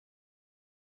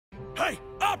Hey,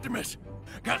 Optimus!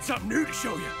 Got something new to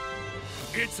show you.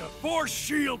 It's a force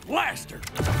shield blaster.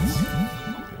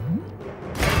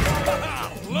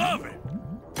 I love it!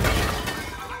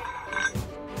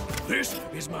 This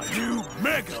is my new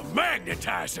Mega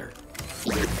Magnetizer.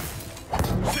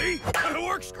 See? It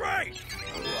works great!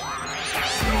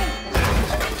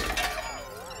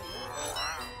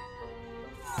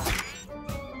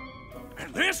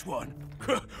 And this one,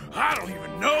 I don't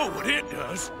even know what it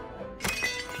does.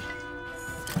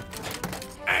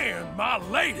 And my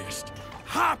latest,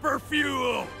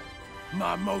 Hyperfuel!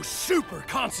 My most super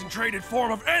concentrated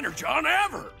form of energon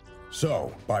ever!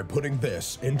 So, by putting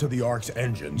this into the Ark's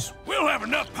engines, we'll have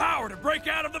enough power to break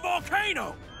out of the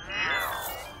volcano!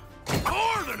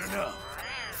 More than enough!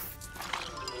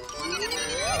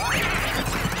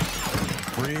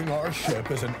 freeing our ship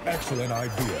is an excellent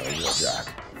idea, Wheeljack.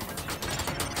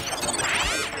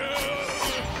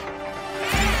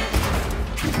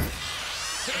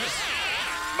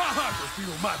 My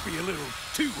hyperfuel might be a little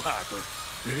too hyper.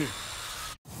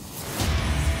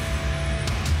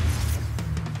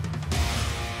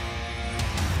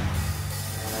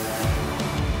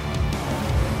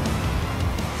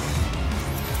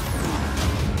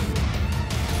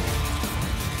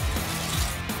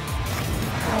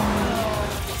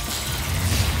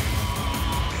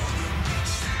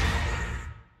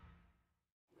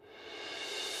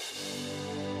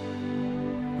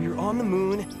 We were on the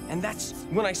moon, and that's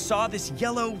when I saw this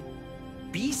yellow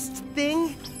beast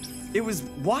thing. It was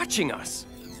watching us.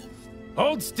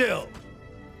 Hold still.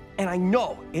 And I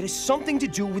know it has something to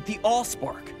do with the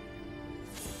Allspark.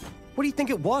 What do you think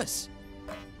it was?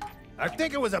 I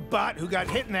think it was a bot who got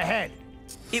hit in the head.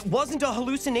 It wasn't a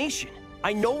hallucination.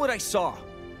 I know what I saw.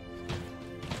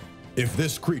 If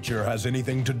this creature has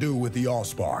anything to do with the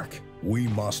Allspark, we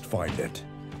must find it.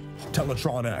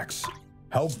 Teletron X,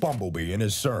 help Bumblebee in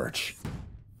his search.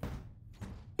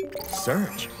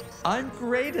 Search? I'm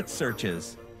great at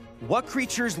searches. What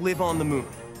creatures live on the moon?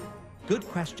 Good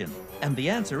question. And the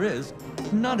answer is,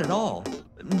 none at all.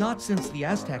 Not since the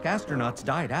Aztec astronauts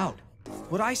died out.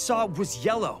 What I saw was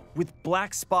yellow with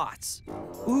black spots.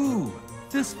 Ooh,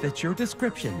 this fits your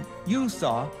description. You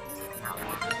saw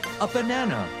a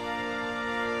banana.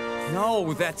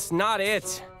 No, that's not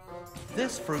it.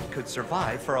 This fruit could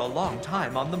survive for a long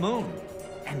time on the moon.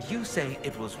 And you say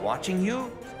it was watching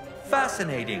you?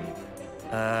 Fascinating.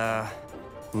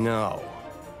 No.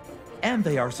 And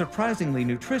they are surprisingly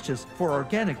nutritious for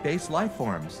organic-based life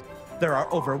forms. There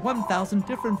are over 1,000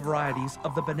 different varieties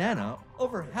of the banana,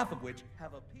 over half of which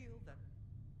have a peel that...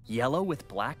 Yellow with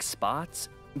black spots?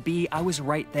 B, I was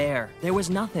right there. There was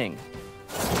nothing.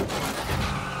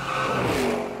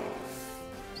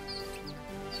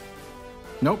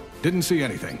 Nope, didn't see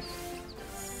anything.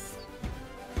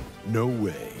 No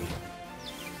way.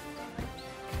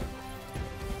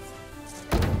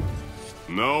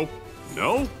 No,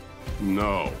 no,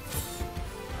 no.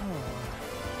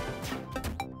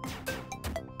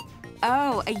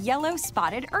 Oh, a yellow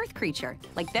spotted earth creature.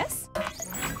 Like this?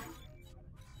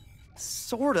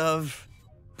 Sort of,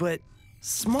 but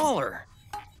smaller.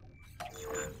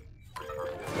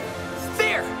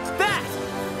 There! That!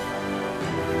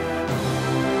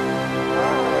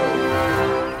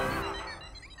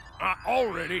 I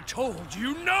already told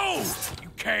you no! You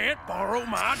can't borrow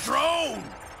my drone!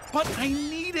 But I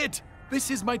need it!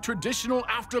 This is my traditional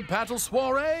after-battle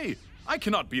soiree! I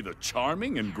cannot be the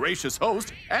charming and gracious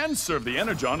host and serve the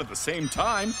Energon at the same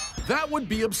time. That would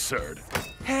be absurd.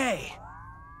 Hey,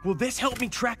 will this help me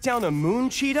track down a moon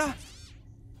cheetah?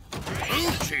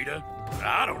 Moon cheetah?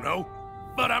 I don't know.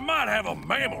 But I might have a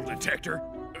mammal detector.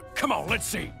 Come on, let's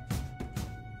see.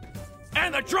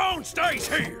 And the drone stays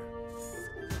here!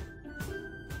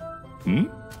 Hmm?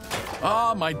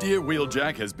 Ah, my dear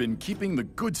Wheeljack has been keeping the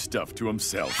good stuff to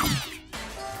himself.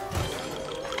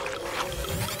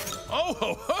 Oh,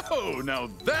 ho, ho! Now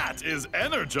that is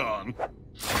Energon! Oh,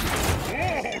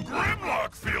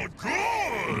 Grimlock feel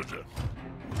good!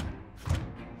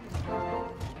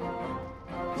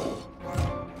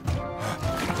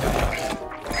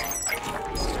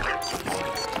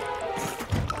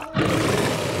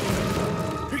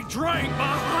 He drank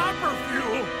my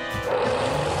hyperfuel!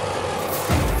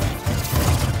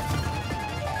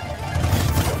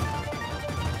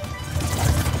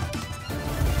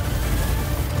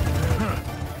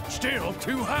 Still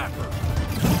too hyper.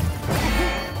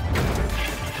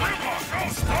 Grimlock,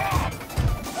 don't stop!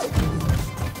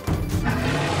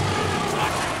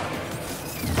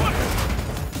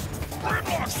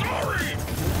 Grimlock, sorry!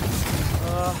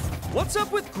 What's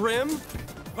up with Grim?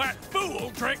 That fool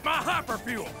drank my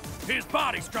hyperfuel. His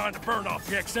body's trying to burn off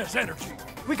the excess energy.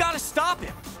 We gotta stop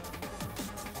him.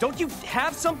 Don't you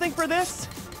have something for this?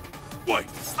 Wait,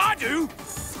 I do!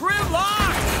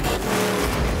 Grimlock!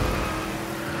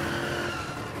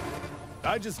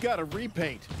 I just got a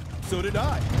repaint. So did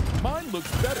I. Mine looks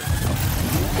better.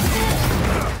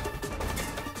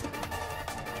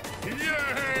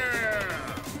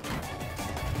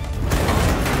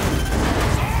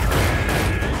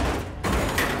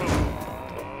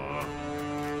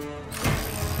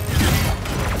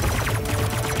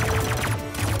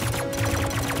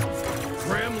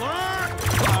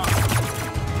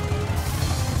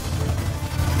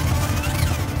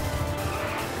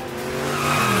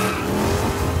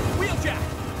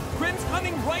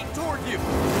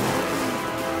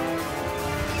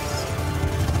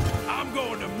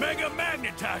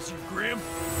 Magnetize you, Grim.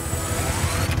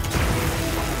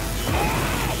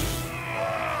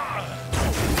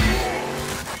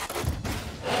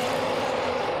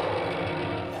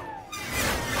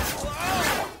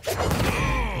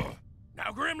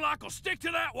 Now Grimlock will stick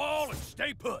to that wall and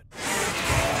stay put.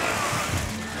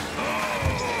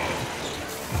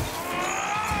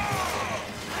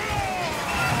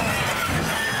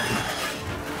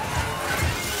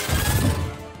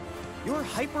 Your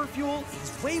hyper fuel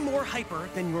is way more hyper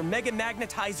than your mega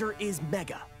magnetizer is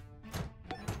mega.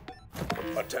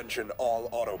 Attention all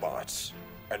Autobots.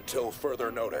 Until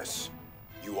further notice,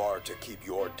 you are to keep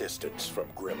your distance from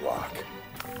Grimlock.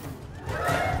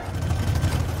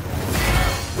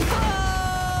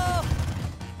 Whoa!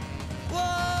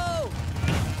 Whoa!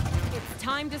 It's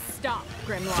time to stop,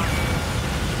 Grimlock.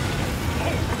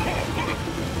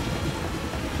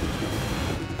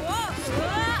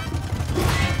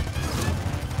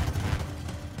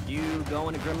 You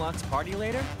going to Grimlock's party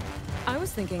later? I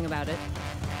was thinking about it.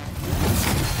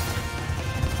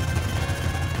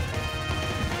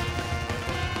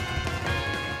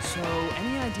 So,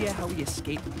 any idea how we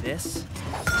escape this?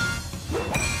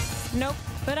 Nope,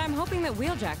 but I'm hoping that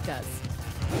Wheeljack does.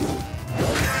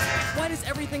 Why does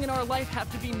everything in our life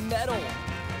have to be metal?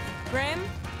 Grim,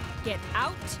 get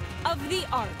out of the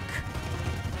Ark.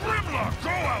 Grimlock, go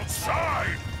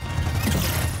outside!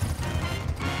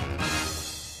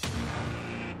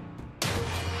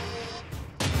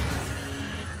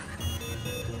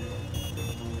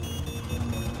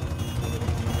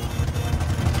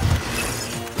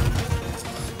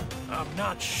 I'm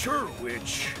not sure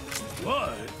which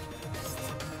was.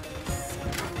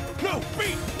 No,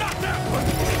 B, not that one!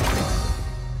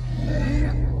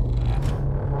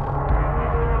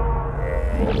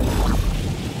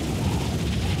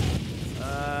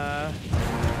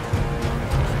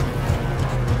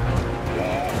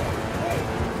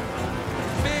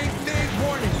 Big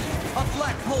warning! A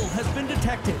black hole has been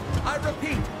detected. I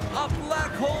repeat, a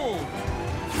black hole!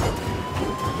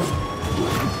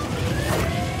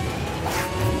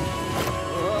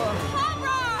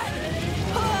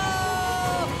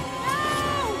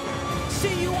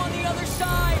 See you on the other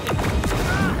side!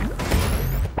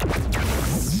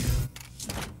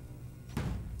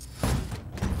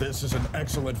 This is an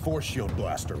excellent force shield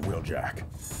blaster, Wheeljack.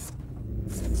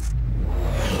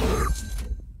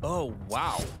 Oh,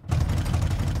 wow.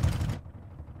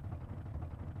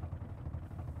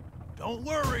 Don't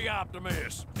worry,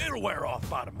 Optimus. It'll wear off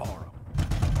by tomorrow.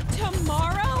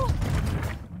 Tomorrow?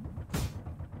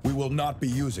 We will not be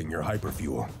using your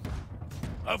hyperfuel.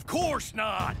 Of course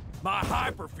not. My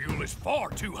hyperfuel is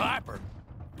far too hyper.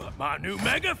 But my new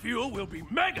mega fuel will be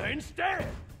mega instead.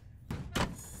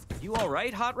 You all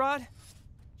right, Hot Rod?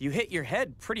 You hit your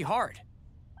head pretty hard.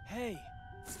 Hey,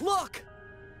 look!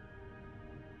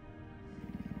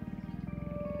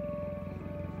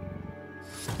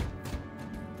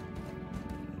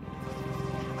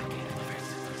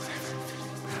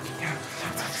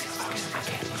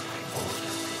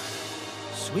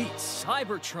 Sweet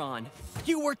Cybertron!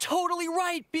 You were totally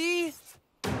right, B!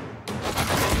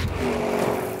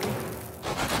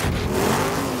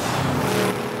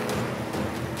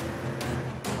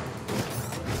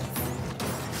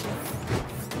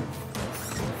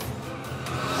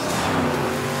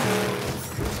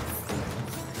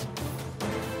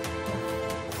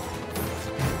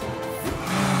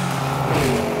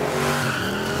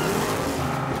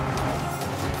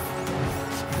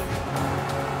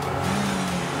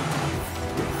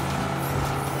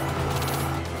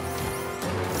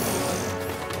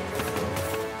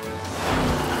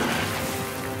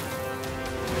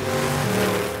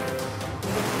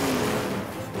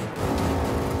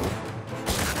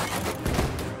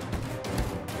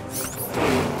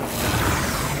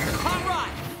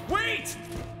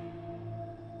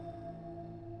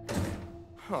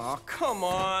 Oh, come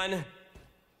on.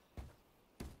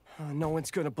 Oh, no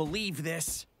one's gonna believe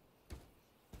this.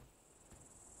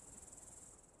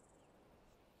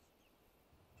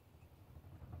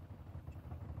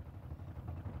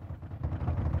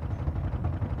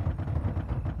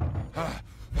 Huh?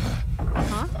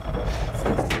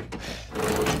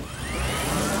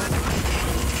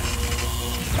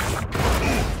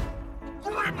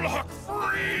 Grimlock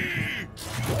free!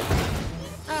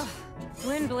 Oh,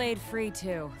 Windblade free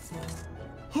too.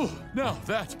 Now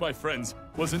that, my friends,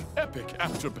 was an epic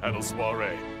after-battle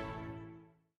soiree.